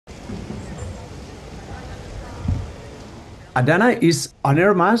Adana is an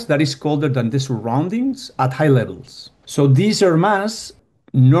air mass that is colder than the surroundings at high levels. So this air mass,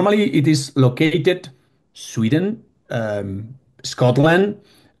 normally it is located Sweden, Scotland,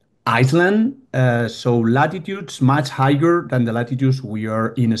 Iceland, so latitudes much higher than the latitudes we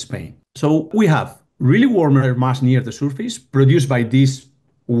are in Spain. So we have really warm air mass near the surface produced by this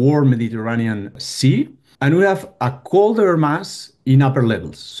warm Mediterranean Sea, and we have a colder mass in upper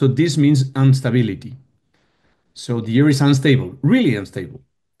levels. So this means instability. So the air is unstable, really unstable.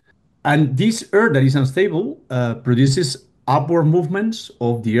 And this air that is unstable produces upward movements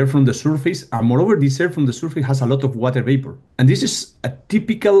of the air from the surface. And moreover, this air from the surface has a lot of water vapor. And this is a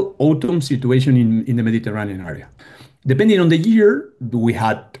typical autumn situation in the Mediterranean area. Depending on the year, we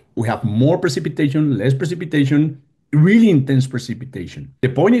have more precipitation, less precipitation, really intense precipitation. The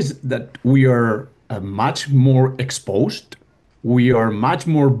point is that we are much more exposed, we are much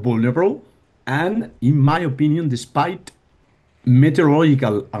more vulnerable, and in my opinion, despite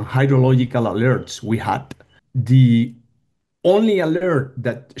meteorological and hydrological alerts we had, the only alert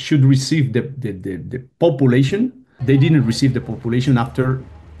that should receive the population, they didn't receive the population after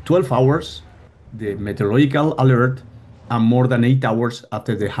 12 hours, the meteorological alert, and more than 8 hours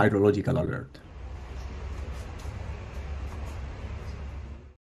after the hydrological alert.